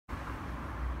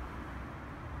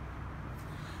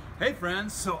Hey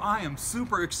friends, so I am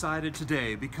super excited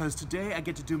today because today I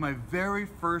get to do my very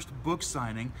first book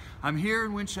signing. I'm here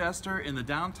in Winchester in the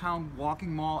downtown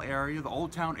walking mall area, the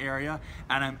Old Town area,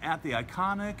 and I'm at the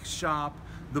iconic shop,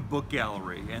 the Book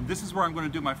Gallery. And this is where I'm going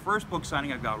to do my first book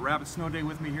signing. I've got Rabbit Snow Day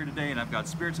with me here today, and I've got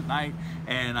Spirits at Night,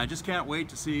 and I just can't wait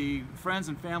to see friends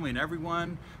and family and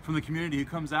everyone from the community who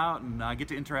comes out and I get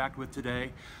to interact with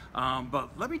today. But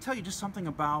let me tell you just something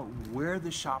about where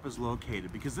this shop is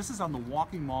located, because this is on the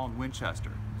walking mall in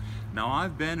Winchester. Now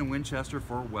I've been in Winchester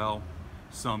for, well,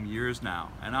 some years now,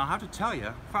 and I'll have to tell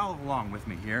you, follow along with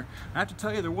me here, I have to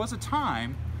tell you there was a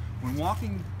time when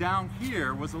walking down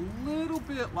here was a little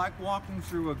bit like walking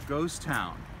through a ghost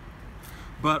town.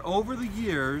 But over the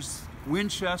years,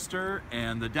 Winchester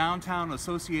and the Downtown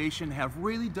Association have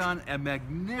really done a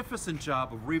magnificent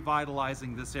job of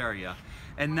revitalizing this area.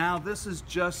 And now this is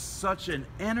just such an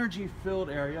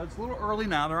energy-filled area. It's a little early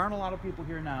now, there aren't a lot of people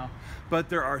here now, but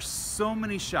there are so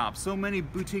many shops, so many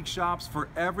boutique shops for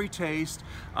every taste.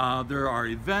 There are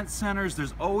event centers,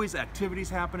 there's always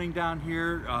activities happening down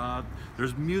here.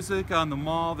 There's music on the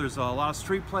mall, there's a lot of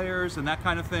street players and that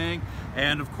kind of thing.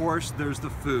 And of course, there's the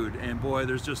food, and boy,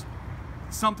 there's just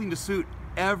something to suit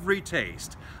every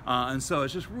taste. And so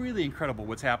it's just really incredible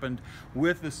what's happened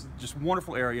with this just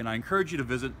wonderful area, and I encourage you to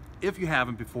visit if you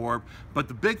haven't before. But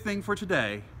the big thing for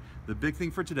today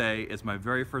is my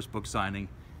very first book signing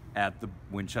at the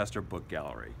Winchester Book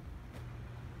Gallery.